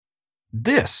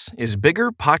This is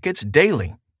Bigger Pockets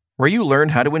Daily, where you learn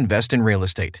how to invest in real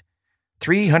estate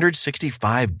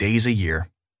 365 days a year.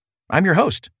 I'm your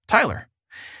host, Tyler.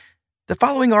 The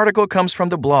following article comes from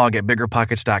the blog at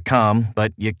biggerpockets.com,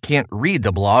 but you can't read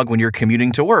the blog when you're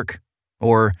commuting to work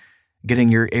or getting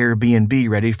your Airbnb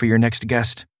ready for your next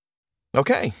guest.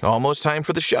 Okay, almost time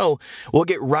for the show. We'll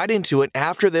get right into it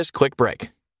after this quick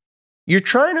break. You're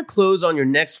trying to close on your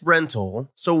next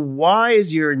rental, so why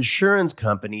is your insurance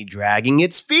company dragging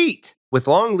its feet? With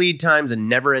long lead times and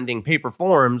never-ending paper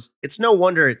forms, it's no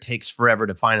wonder it takes forever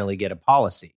to finally get a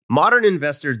policy. Modern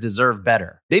investors deserve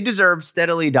better. They deserve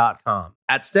Steadily.com.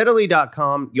 At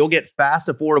Steadily.com, you'll get fast,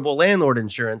 affordable landlord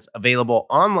insurance available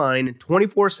online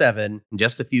 24/7 in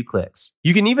just a few clicks.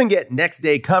 You can even get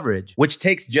next-day coverage, which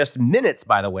takes just minutes,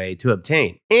 by the way, to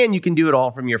obtain. And you can do it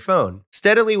all from your phone.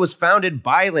 Steadily was founded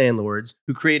by landlords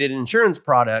who created insurance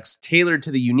products tailored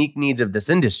to the unique needs of this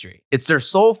industry. It's their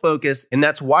sole focus, and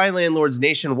that's why landlords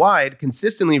nationwide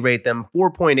consistently rate them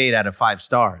 4.8 out of 5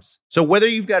 stars. So whether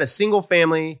you've got a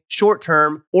single-family,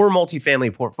 short-term, or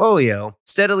multifamily portfolio,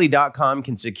 Steadily.com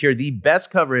can secure the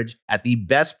best coverage at the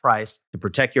best price to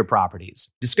protect your properties.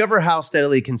 Discover how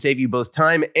Steadily can save you both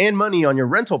time and money on your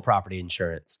rental property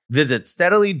insurance. Visit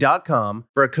Steadily.com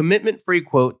for a commitment-free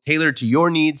quote tailored to your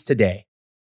needs today.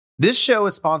 This show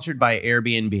is sponsored by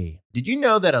Airbnb. Did you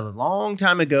know that a long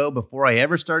time ago, before I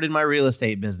ever started my real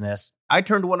estate business, I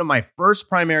turned one of my first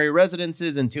primary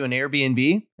residences into an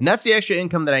Airbnb? And that's the extra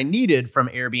income that I needed from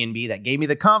Airbnb that gave me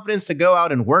the confidence to go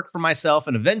out and work for myself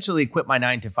and eventually quit my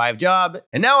 9-to-5 job.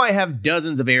 And now I have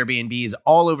dozens of Airbnbs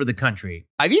all over the country.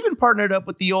 I've even partnered up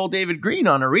with the old David Green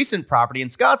on a recent property in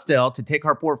Scottsdale to take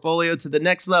our portfolio to the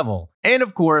next level. And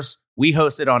of course, we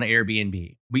host it on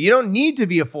Airbnb. But you don't need to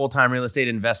be a full-time real estate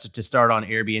investor to start on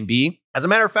Airbnb. As a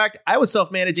matter of fact, I was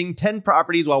self-managing 10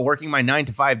 properties while working my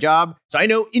 9-to-5 job, so I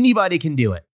know anybody can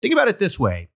do it. Think about it this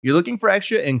way. You're looking for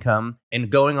extra income and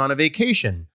going on a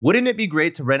vacation. Wouldn't it be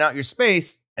great to rent out your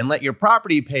space and let your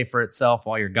property pay for itself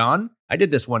while you're gone? I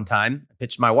did this one time. I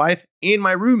pitched my wife and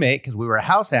my roommate, because we were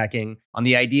house hacking, on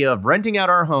the idea of renting out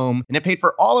our home, and it paid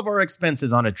for all of our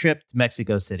expenses on a trip to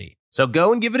Mexico City. So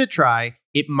go and give it a try.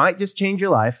 It might just change your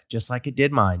life, just like it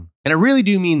did mine. And I really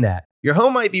do mean that. Your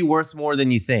home might be worth more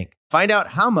than you think. Find out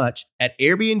how much at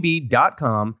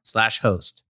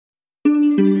airbnb.com/host.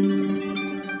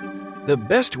 The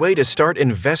best way to start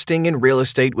investing in real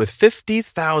estate with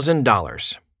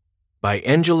 $50,000 by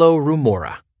Angelo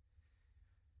Rumora.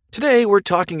 Today, we're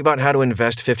talking about how to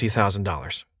invest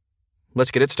 $50,000.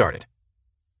 Let's get it started.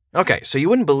 Okay, so you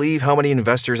wouldn't believe how many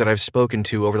investors that I've spoken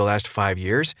to over the last 5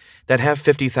 years that have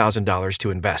 $50,000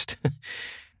 to invest.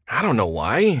 I don't know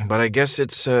why, but I guess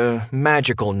it's a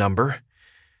magical number.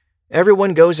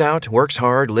 Everyone goes out, works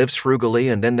hard, lives frugally,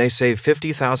 and then they save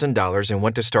 $50,000 and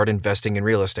want to start investing in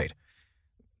real estate.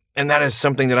 And that is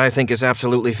something that I think is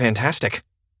absolutely fantastic.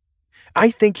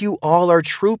 I think you all are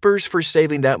troopers for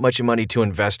saving that much money to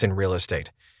invest in real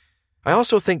estate. I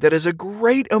also think that is a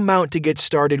great amount to get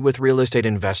started with real estate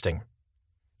investing.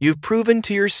 You've proven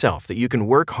to yourself that you can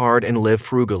work hard and live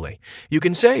frugally. You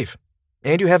can save.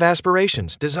 And you have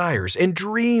aspirations, desires, and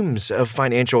dreams of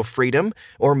financial freedom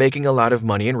or making a lot of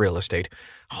money in real estate,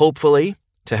 hopefully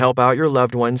to help out your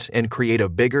loved ones and create a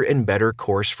bigger and better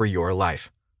course for your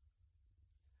life.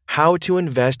 How to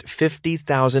invest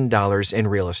 $50,000 in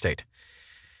real estate.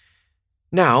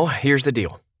 Now, here's the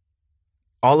deal.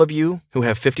 All of you who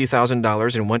have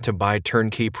 $50,000 and want to buy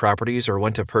turnkey properties or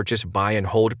want to purchase buy and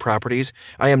hold properties,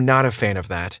 I am not a fan of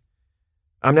that.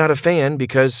 I'm not a fan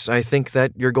because I think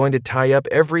that you're going to tie up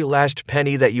every last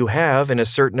penny that you have in a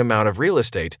certain amount of real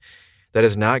estate that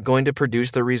is not going to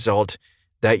produce the result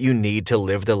that you need to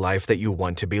live the life that you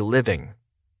want to be living.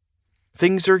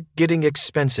 Things are getting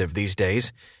expensive these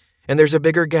days, and there's a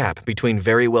bigger gap between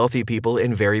very wealthy people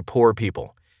and very poor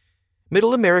people.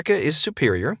 Middle America is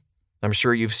superior. I'm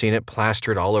sure you've seen it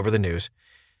plastered all over the news.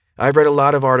 I've read a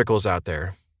lot of articles out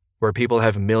there where people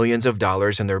have millions of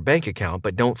dollars in their bank account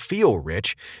but don't feel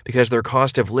rich because their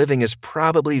cost of living is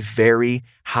probably very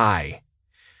high.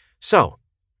 So,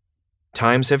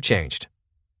 times have changed.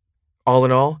 All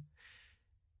in all,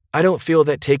 I don't feel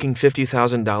that taking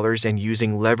 $50,000 and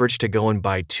using leverage to go and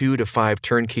buy 2 to 5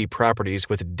 turnkey properties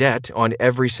with debt on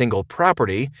every single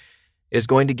property is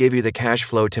going to give you the cash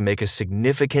flow to make a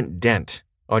significant dent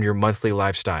on your monthly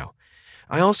lifestyle.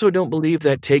 I also don't believe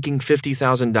that taking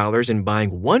 $50,000 and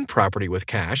buying one property with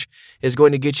cash is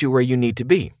going to get you where you need to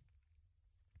be.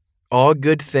 All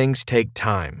good things take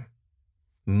time.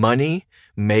 Money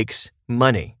makes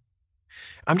money.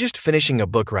 I'm just finishing a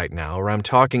book right now where I'm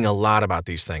talking a lot about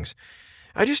these things.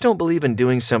 I just don't believe in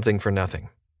doing something for nothing.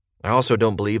 I also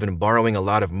don't believe in borrowing a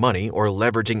lot of money or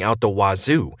leveraging out the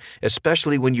wazoo,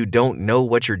 especially when you don't know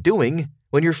what you're doing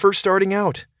when you're first starting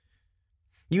out.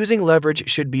 Using leverage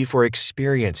should be for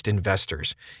experienced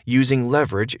investors. Using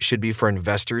leverage should be for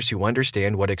investors who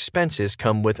understand what expenses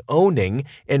come with owning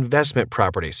investment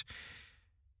properties.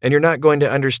 And you're not going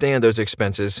to understand those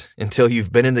expenses until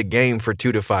you've been in the game for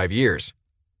 2 to 5 years.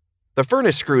 The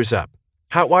furnace screws up,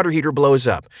 hot water heater blows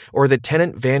up, or the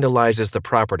tenant vandalizes the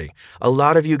property. A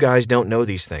lot of you guys don't know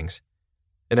these things.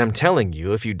 And I'm telling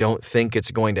you, if you don't think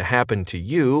it's going to happen to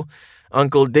you,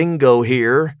 Uncle Dingo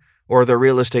here, or the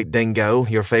real estate dingo,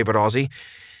 your favorite Aussie,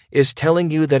 is telling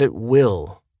you that it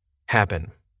will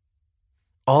happen.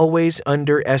 Always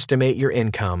underestimate your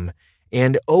income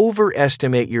and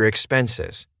overestimate your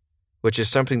expenses, which is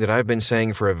something that I've been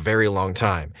saying for a very long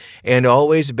time, and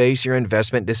always base your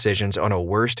investment decisions on a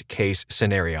worst-case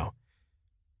scenario.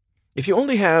 If you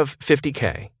only have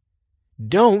 $50K,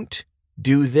 don't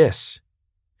do this.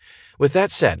 With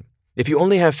that said, if you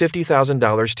only have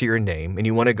 $50,000 to your name and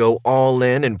you want to go all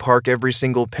in and park every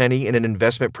single penny in an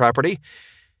investment property,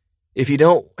 if you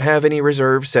don't have any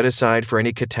reserve set aside for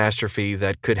any catastrophe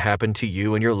that could happen to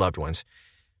you and your loved ones,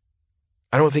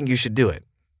 I don't think you should do it.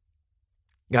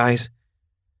 Guys,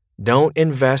 don't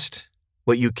invest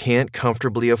what you can't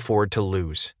comfortably afford to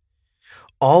lose.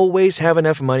 Always have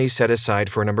enough money set aside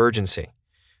for an emergency.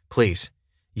 Please,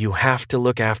 you have to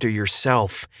look after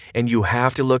yourself and you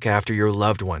have to look after your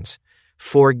loved ones.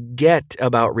 Forget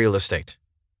about real estate.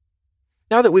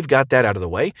 Now that we've got that out of the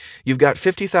way, you've got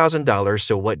 $50,000,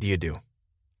 so what do?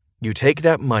 You take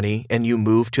that money and you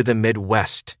move to the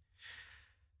Midwest.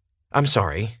 I'm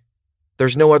sorry.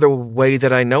 There's no other way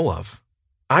that I know of.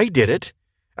 I did it.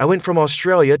 I went from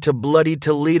Australia to bloody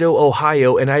Toledo,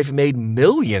 Ohio, and I've made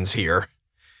millions here.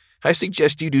 I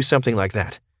suggest you do something like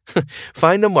that.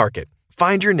 Find the market,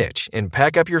 find your niche, and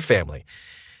pack up your family,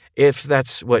 if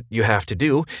that's what you have to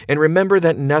do, and remember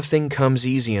that nothing comes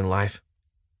easy in life.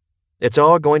 It's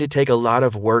all going to take a lot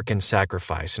of work and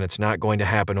sacrifice, and it's not going to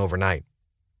happen overnight.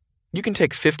 You can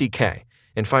take $50K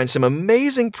and find some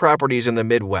amazing properties in the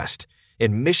Midwest,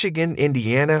 in Michigan,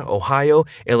 Indiana, Ohio,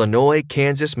 Illinois,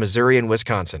 Kansas, Missouri, and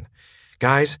Wisconsin.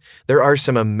 Guys, there are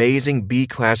some amazing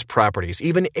B-class properties,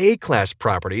 even A-class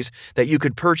properties that you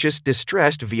could purchase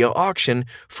distressed via auction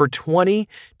for $20,000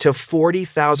 to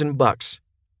 $40,000.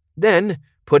 Then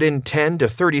put in $10,000 to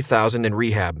 $30,000 in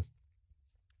rehab.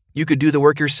 You could do the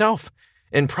work yourself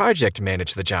and project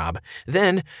manage the job.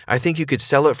 Then I think you could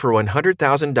sell it for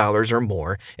 $100,000 or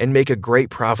more and make a great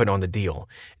profit on the deal.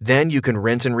 Then you can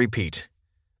rinse and repeat.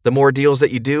 The more deals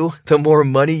that you do, the more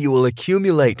money you will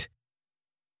accumulate.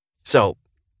 So,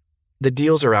 the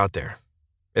deals are out there,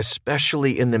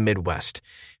 especially in the Midwest.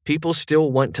 People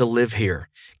still want to live here.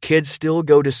 Kids still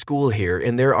go to school here,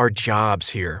 and there are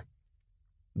jobs here.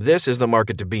 This is the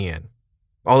market to be in.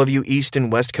 All of you East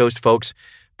and West Coast folks,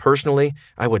 personally,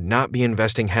 I would not be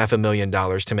investing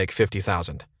 $500,000 to make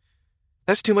 $50,000.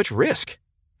 That's too much risk.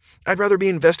 I'd rather be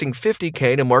investing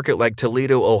 $50K in a market like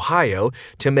Toledo, Ohio,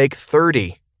 to make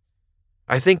 $30,000.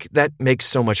 I think that makes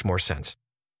so much more sense.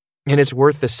 And it's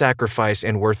worth the sacrifice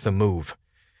and worth the move.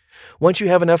 Once you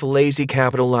have enough lazy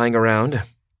capital lying around,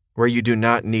 where you do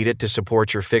not need it to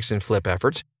support your fix and flip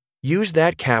efforts, use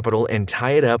that capital and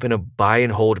tie it up in a buy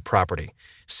and hold property.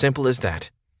 Simple as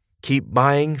that. Keep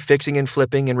buying, fixing, and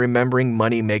flipping, and remembering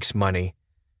money makes money.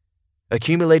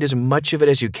 Accumulate as much of it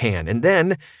as you can, and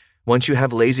then, once you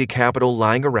have lazy capital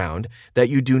lying around that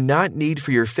you do not need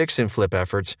for your fix and flip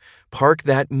efforts, park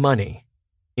that money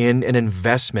in an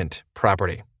investment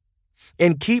property.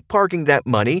 And keep parking that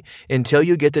money until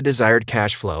you get the desired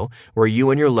cash flow where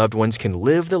you and your loved ones can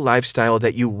live the lifestyle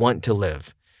that you want to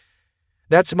live.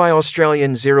 That's my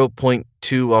Australian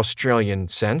 0.2 Australian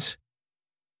cents.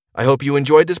 I hope you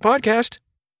enjoyed this podcast.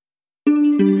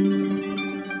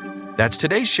 That's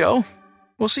today's show.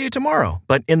 We'll see you tomorrow.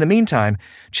 But in the meantime,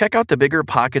 check out the Bigger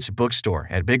Pockets bookstore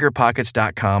at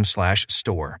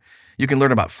biggerpockets.com/store. You can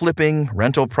learn about flipping,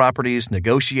 rental properties,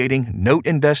 negotiating, note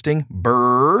investing,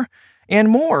 and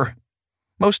more.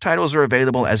 Most titles are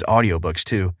available as audiobooks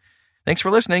too. Thanks for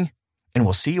listening, and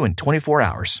we'll see you in 24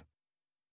 hours.